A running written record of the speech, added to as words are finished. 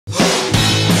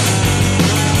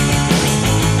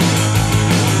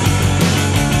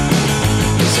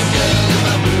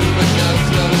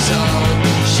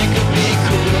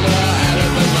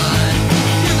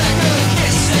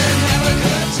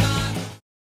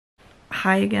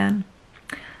Hi again.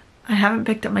 I haven't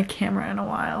picked up my camera in a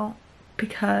while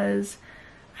because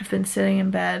I've been sitting in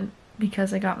bed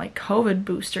because I got my COVID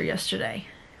booster yesterday,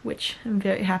 which I'm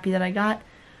very happy that I got,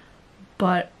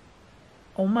 but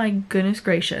oh my goodness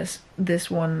gracious,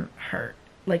 this one hurt,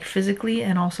 like physically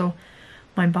and also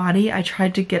my body. I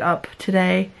tried to get up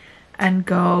today and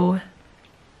go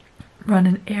run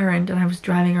an errand, and I was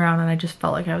driving around and I just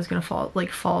felt like I was gonna fall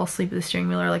asleep at the steering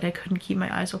wheel, or like I couldn't keep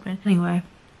my eyes open. Anyway,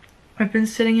 I've been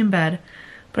sitting in bed,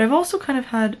 but I've also kind of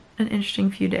had an interesting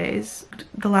few days.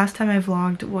 The last time I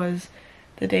vlogged was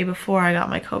the day before I got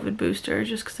my COVID booster,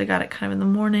 just because I got it kind of in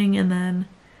the morning, and then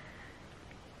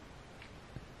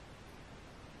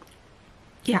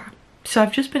yeah. So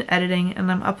I've just been editing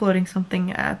and I'm uploading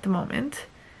something at the moment,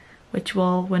 which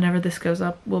will, whenever this goes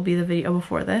up, will be the video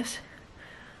before this.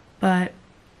 But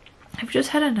I've just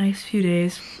had a nice few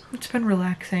days. It's been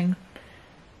relaxing.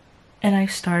 And I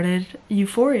started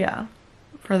Euphoria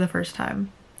for the first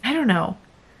time. I don't know.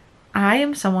 I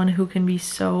am someone who can be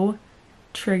so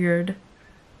triggered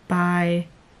by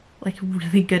like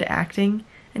really good acting.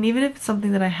 And even if it's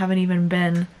something that I haven't even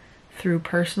been through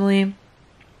personally,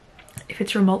 if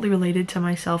it's remotely related to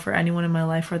myself or anyone in my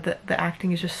life where the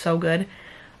acting is just so good,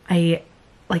 I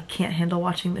like can't handle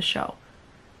watching the show.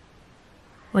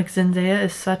 Like Zendaya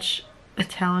is such a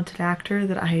talented actor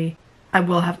that I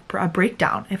will have a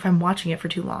breakdown if I'm watching it for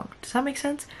too long. Does that make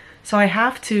sense? So I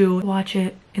have to watch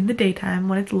it in the daytime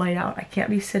when it's light out. I can't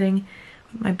be sitting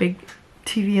with my big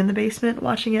TV in the basement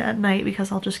watching it at night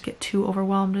because I'll just get too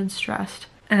overwhelmed and stressed.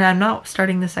 And I'm not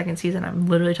starting the second season. I'm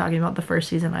literally talking about the first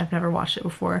season. I've never watched it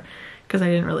before because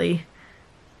I don't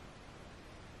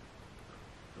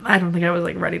think I was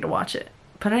like ready to watch it.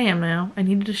 But I am now. I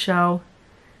needed a show.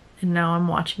 And now I'm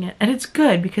watching it. And it's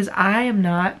good because I am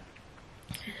not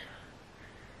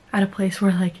at a place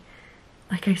where like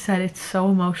I said, it's so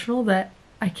emotional that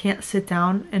I can't sit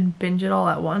down and binge it all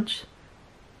at once.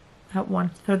 I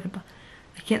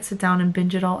can't sit down and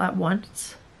binge it all at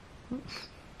once.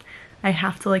 I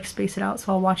have to like space it out.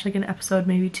 So I'll watch like an episode,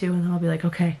 maybe two, and then I'll be like,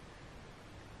 okay,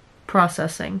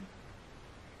 processing.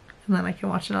 And then I can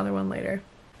watch another one later.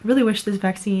 I really wish this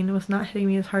vaccine was not hitting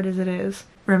me as hard as it is.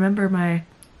 Remember my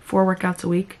 4 workouts a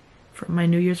week for my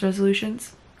New Year's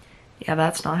resolutions? Yeah,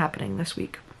 that's not happening this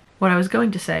week. What I was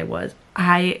going to say was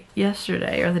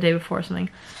yesterday or the day before or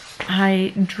something,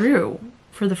 I drew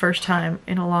for the first time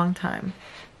in a long time,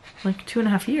 like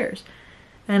 2.5 years.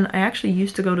 And I actually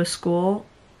used to go to school,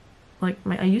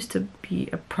 I used to be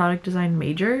a product design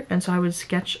major, and so I would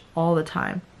sketch all the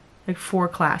time, like 4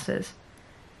 classes.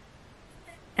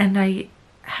 And I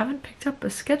haven't picked up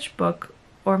a sketchbook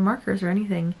or markers or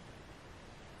anything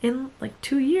in like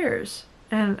 2 years,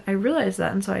 and I realized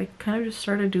that, and so I kind of just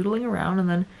started doodling around, and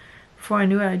then before I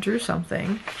knew it, I drew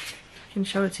something. I can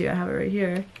show it to you. I have it right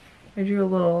here. I drew a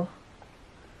little,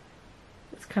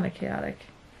 it's kind of chaotic,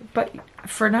 but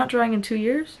for not drawing in 2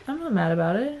 years, I'm not mad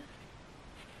about it.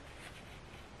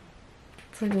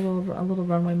 It's like a little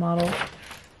runway model.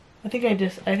 I think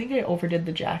I overdid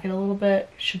the jacket a little bit.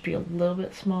 Should be a little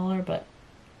bit smaller, but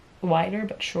wider,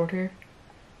 but shorter.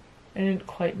 I didn't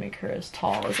quite make her as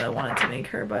tall as I wanted to make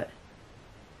her, but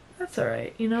that's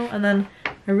alright, you know? And then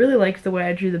I really liked the way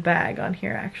I drew the bag on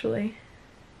here, actually.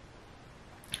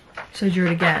 So I drew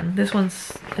it again. This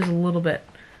one's is a little bit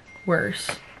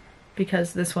worse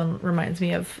because this one reminds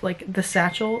me of like the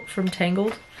satchel from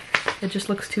Tangled. It just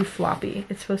looks too floppy.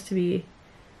 It's supposed to be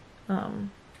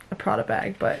a Prada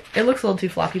bag, but it looks a little too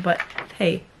floppy, but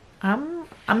hey, I'm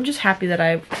just happy that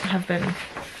I have been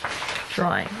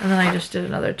drawing. And then I just did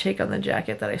another take on the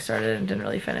jacket that I started and didn't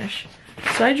really finish.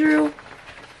 So I drew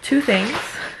 2 things.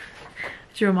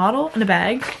 I drew a model and a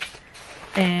bag,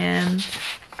 and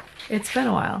it's been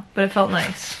a while, but it felt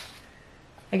nice.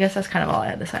 I guess that's kind of all I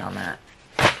had to say on that.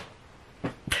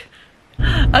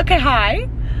 Okay, hi.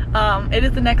 It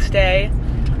is the next day.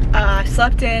 I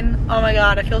slept in. Oh my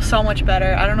god, I feel so much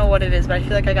better. I don't know what it is, but I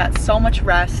feel like I got so much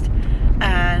rest,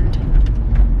 and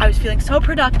I was feeling so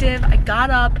productive. I got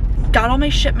up, got all my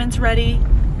shipments ready.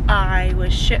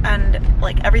 And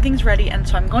like everything's ready, and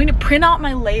so I'm going to print out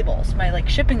my labels, my like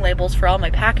shipping labels for all my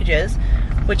packages,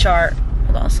 which are,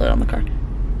 hold on, I'll slow down the car,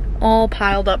 all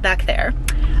piled up back there.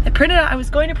 I was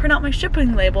going to print out my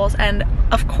shipping labels, and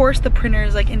of course the printer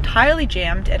is like entirely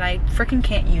jammed and I freaking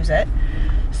can't use it.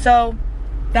 So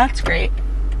that's great.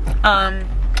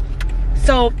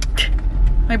 So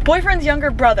my boyfriend's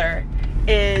younger brother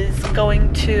is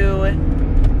going to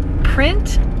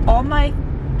print all my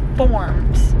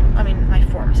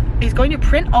he's going to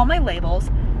print all my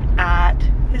labels at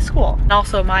his school, and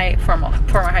also my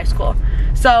former high school.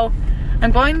 So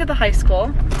I'm going to the high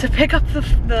school to pick up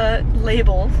the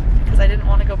labels because I didn't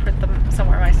want to go print them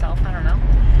somewhere myself, I don't know.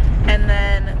 And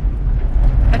then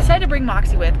I decided to bring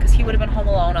Moxie with because he would have been home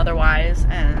alone otherwise,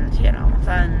 and you know,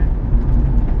 then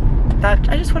that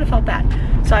I just would have felt bad.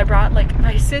 So I brought like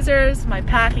my scissors, my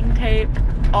packing tape,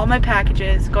 all my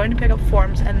packages, going to pick up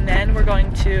forms, and then we're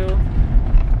going to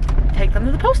take them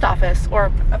to the post office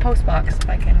or a post box if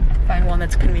I can find one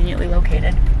that's conveniently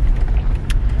located.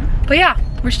 But yeah,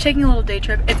 we're just taking a little day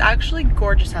trip. It's actually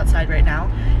gorgeous outside right now.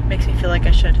 It makes me feel like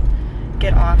I should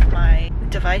get off my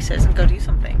devices and go do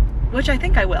something, which I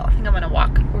think I will. I think I'm gonna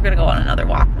walk. We're gonna go on another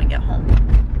walk when we get home.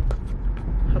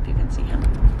 Hope you can see him.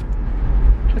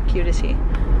 How cute is he?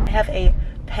 I have a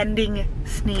pending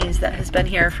sneeze that has been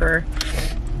here for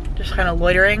just kind of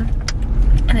loitering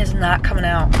and is not coming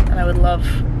out, and I would love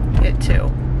it to.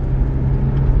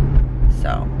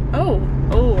 So, oh,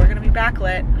 we're gonna be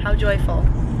backlit. How joyful.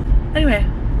 Anyway,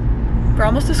 we're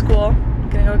almost to school.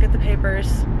 Gonna go get the papers,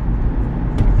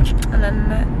 and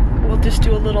then we'll just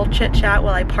do a little chit chat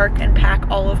while I park and pack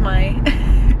all of my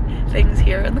things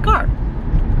here in the car.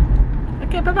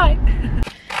 Okay, bye-bye.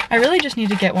 I really just need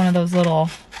to get one of those little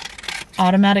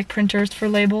automatic printers for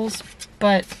labels,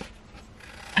 but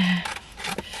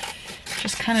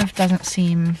just kind of doesn't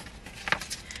seem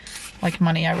like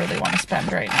money I really want to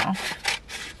spend right now.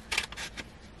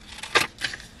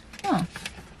 Oh.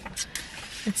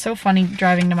 It's so funny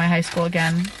driving to my high school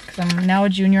again, because I'm now a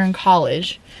junior in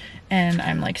college, and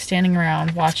I'm like standing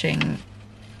around watching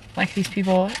like these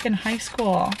people in high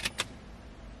school.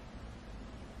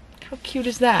 How cute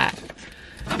is that?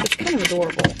 It's kind of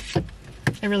adorable.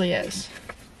 It really is.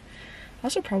 I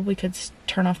also probably could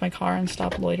turn off my car and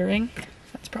stop loitering.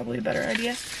 That's probably a better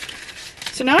idea.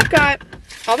 So now I've got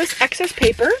all this excess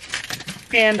paper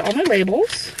and all my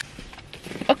labels.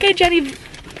 Okay, Jenny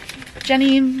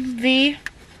V.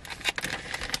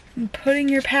 I'm putting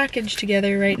your package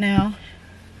together right now.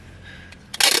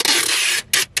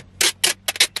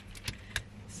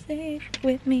 Stay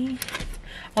with me.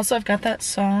 Also, I've got that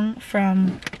song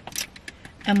from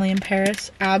Emily in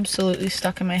Paris absolutely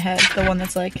stuck in my head. The one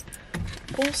that's like,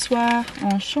 bonsoir,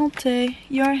 enchanté,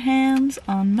 your hands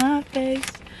on my face.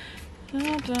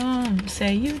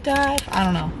 Say you died. I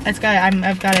don't know.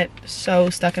 I've got it so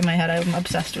stuck in my head. I'm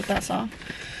obsessed with that song.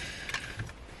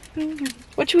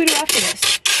 What should we do after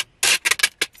this?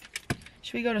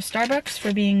 Should we go to Starbucks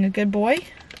for being a good boy?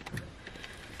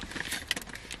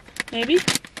 Maybe?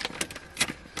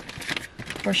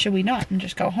 Or should we not and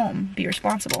just go home, be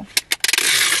responsible?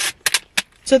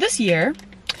 So this year,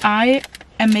 I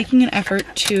am making an effort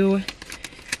to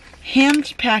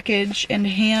hand package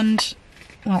and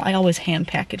well, I always hand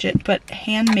package it, but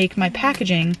hand make my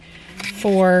packaging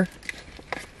for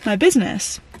my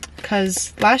business.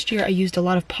 Because last year I used a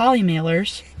lot of poly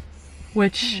mailers,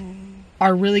 which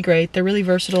are really great. They're really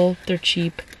versatile, they're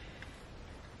cheap,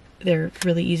 they're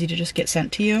really easy to just get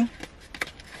sent to you.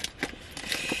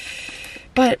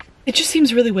 But it just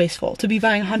seems really wasteful to be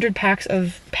buying 100 packs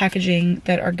of packaging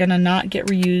that are gonna not get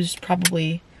reused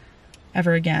probably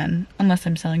ever again, unless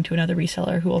I'm selling to another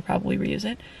reseller who will probably reuse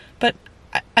it. But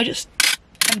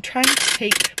I'm trying to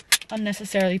take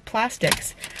unnecessarily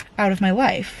plastics out of my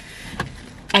life.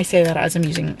 I say that as I'm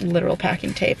using literal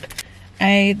packing tape.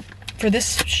 For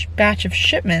this batch of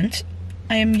shipment,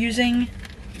 I am using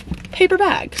paper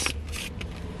bags.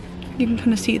 You can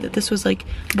kind of see that this was like,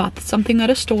 bought something at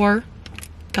a store,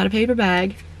 got a paper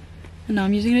bag, and now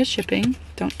I'm using it as shipping.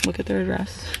 Don't look at their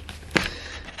address.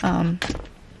 Anyway,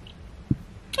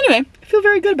 I feel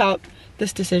very good about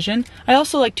this decision. I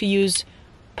also like to use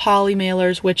poly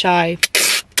mailers, which I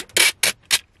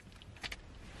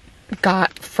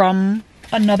got from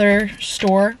another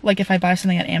store. Like if I buy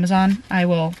something at Amazon, I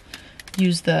will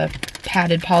use the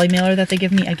padded poly mailer that they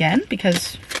give me again,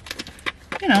 because,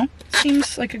 you know,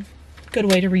 seems like a good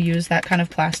way to reuse that kind of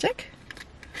plastic.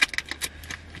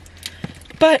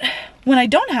 But when I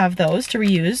don't have those to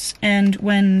reuse, and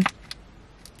when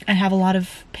I have a lot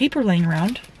of paper laying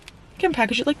around, I can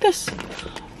package it like this,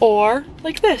 or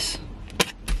like this,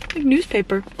 like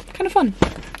newspaper. Kind of fun.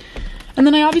 And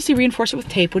then I obviously reinforce it with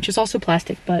tape, which is also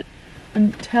plastic, but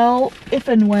until if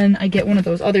and when I get one of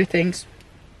those other things,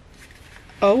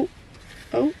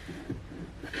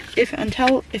 if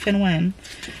and when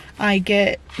I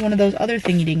get one of those other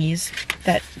thingy dingies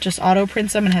that just auto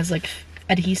prints them and has like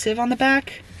adhesive on the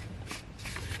back,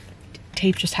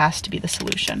 tape just has to be the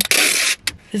solution.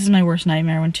 This is my worst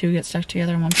nightmare, when two get stuck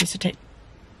together on one piece of tape.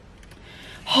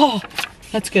 Oh,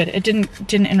 that's good. It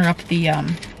didn't interrupt the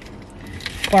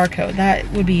barcode.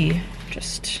 That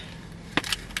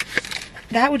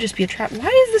would just be a trap. Why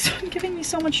is this one giving me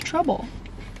so much trouble?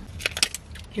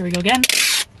 Here we go again.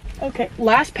 Okay,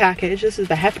 last package. This is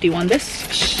the hefty one.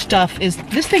 This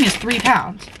thing is 3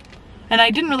 pounds. And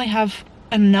I didn't really have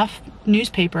enough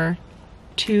newspaper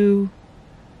to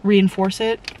reinforce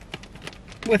it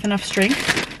with enough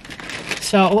strength.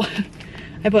 So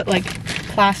I put like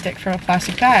plastic from a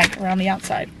plastic bag around the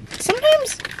outside.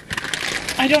 Sometimes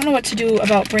I don't know what to do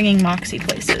about bringing Moxie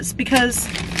places because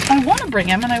I want to bring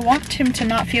him and I want him to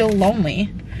not feel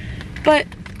lonely. But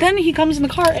then he comes in the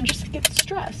car and just gets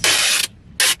stressed.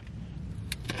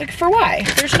 Like, for why?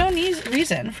 There's no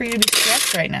reason for you to be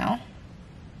stressed right now.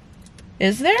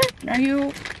 Is there? Are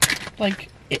you, like,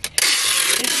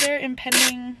 is there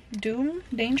impending doom,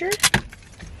 danger?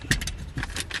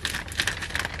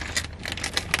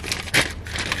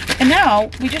 And now,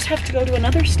 we just have to go to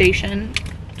another station.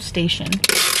 We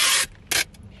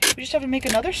just have to make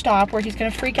another stop where he's gonna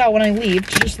freak out when I leave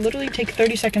to just literally take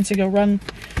 30 seconds to go run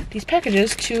these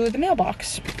packages to the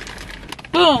mailbox.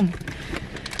 Boom!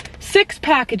 6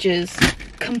 packages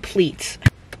complete.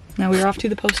 Now we're off to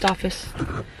the post office.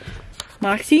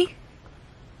 Moxie,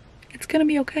 it's gonna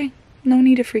be okay. No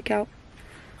need to freak out.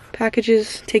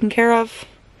 Packages taken care of.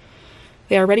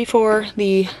 They are ready for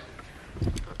the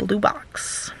blue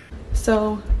box.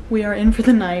 So we are in for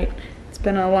the night. It's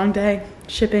been a long day.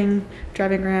 Shipping,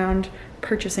 driving around,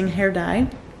 purchasing hair dye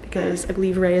because I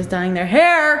believe Ray is dyeing their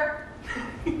hair.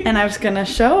 And I was gonna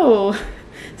show.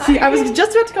 See, I was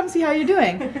just about to come see how you're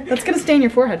doing. That's gonna stay in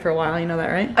your forehead for a while, you know that,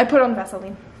 right? I put on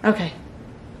Vaseline. Okay.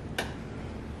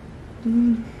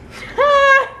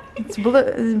 It's blue,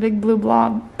 it's a big blue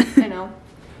blob. I know.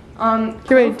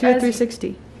 Wait, do a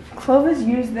 360. Clovis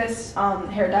used this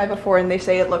hair dye before and they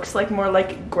say it looks like more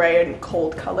like gray and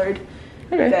cold colored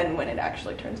than when it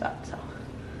actually turns out, so.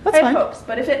 That's fine. I have hopes,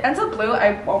 but if it ends up blue,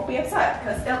 I won't be upset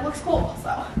because it looks cool,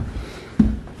 so.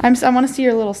 I want to see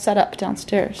your little setup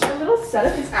downstairs. The little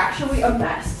setup is actually a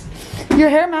mess. Your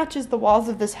hair matches the walls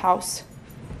of this house.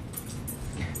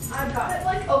 I got it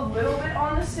like a little bit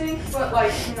on the sink, but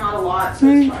like not a lot, so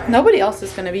it's fine. Nobody else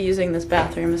is going to be using this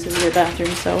bathroom. This is your bathroom,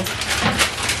 so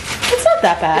it's not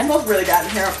that bad. It smells really bad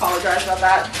in here. I apologize about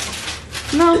that.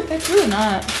 No, it's really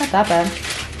not. It's not that bad.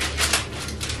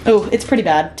 Oh, it's pretty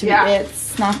bad.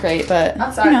 It's not great, but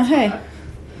outside, you know, hey.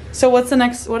 So what is the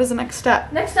next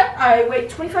step? Next step, I wait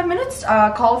 25 minutes,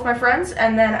 call with my friends,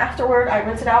 and then afterward I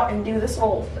rinse it out and do this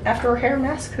whole after hair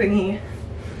mask thingy.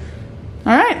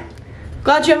 All right.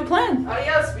 Glad you have a plan.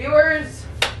 Adios, viewers.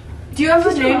 Do you have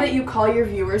a name that you call your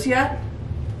viewers yet?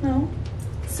 No.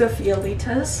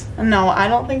 Sophialitas? No, I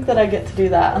don't think that I get to do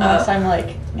that unless I'm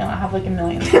like, you know, I have like a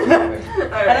million subscribers.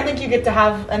 I don't think you get to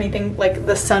have anything like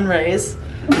the sun rays.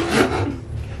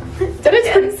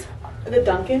 Duncans. The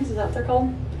Duncans, is that what they're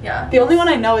called? Yeah. The only one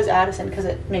I know is Addison because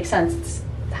it makes sense. It's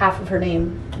half of her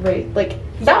name, right? Like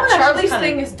yeah, Charlie's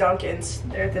thing is Duncans.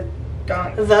 They're the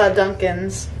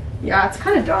Duncans. Yeah, it's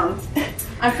kind of dumb.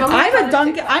 I feel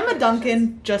like I'm a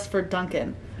Duncan just for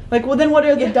Duncan. Like, well, then what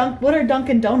are what are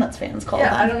Dunkin' Donuts fans called?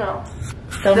 Yeah, then? I don't know.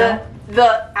 Don't know.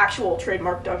 The actual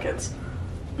trademark Duncans.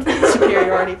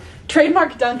 Superiority.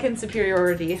 Trademark Duncan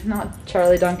superiority, not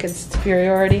Charlie Duncan's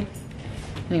superiority.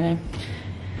 Anyway,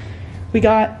 we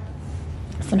got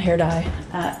some hair dye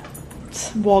at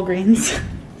Walgreens.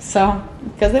 So,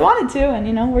 because they wanted to, and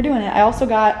you know, we're doing it. I also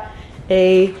got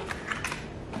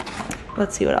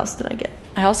let's see, what else did I get?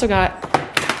 I also got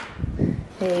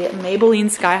a Maybelline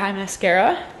Sky High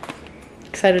mascara.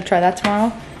 Excited to try that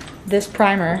tomorrow. This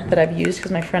primer that I've used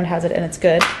because my friend has it and it's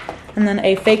good. And then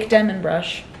a fake Denman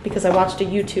brush because I watched a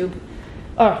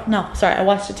I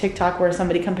watched a TikTok where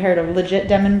somebody compared a legit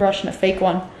Denman brush and a fake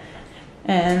one.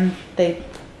 And they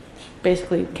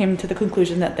basically came to the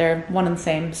conclusion that they're one and the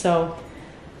same. So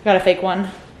I got a fake one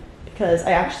because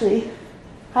I actually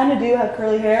kind of do have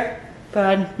curly hair, but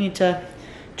I need to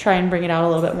try and bring it out a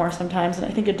little bit more sometimes. And I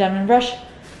think a Denman brush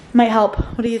might help.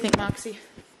 What do you think, Moxie?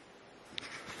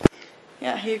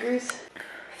 Yeah, he agrees.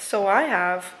 So I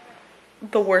have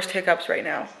the worst hiccups right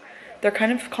now. They're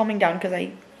kind of calming down because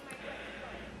I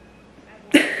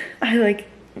like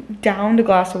downed a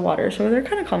glass of water, so they're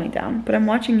kind of calming down, but I'm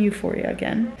watching Euphoria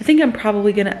again. I think I'm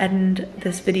probably gonna end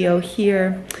this video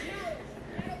here.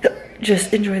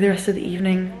 Just enjoy the rest of the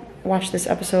evening. Watch this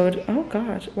episode. Oh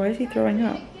God, why is he throwing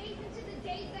up?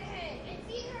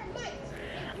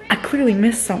 I clearly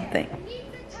missed something.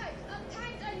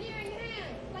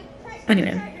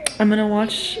 Anyway, I'm gonna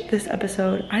watch this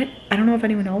episode. I don't know if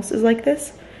anyone else is like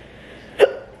this,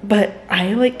 but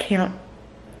I like can't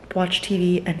watch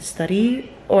TV and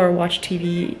study or watch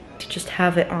TV to just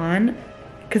have it on,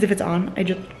 because if it's on I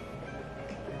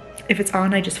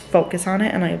just focus on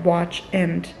it and I watch,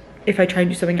 and if I try to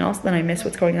do something else then I miss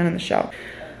what's going on in the show.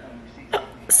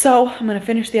 So I'm gonna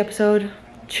finish the episode,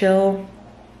 chill,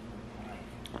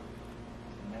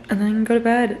 and then go to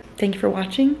bed. Thank you for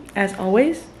watching, as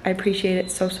always. I appreciate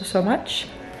it so, so, so much.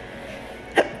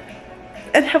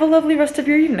 And have a lovely rest of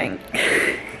your evening.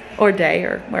 Or day,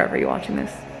 or wherever you're watching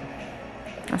this.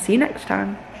 I'll see you next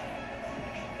time.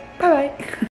 Bye-bye.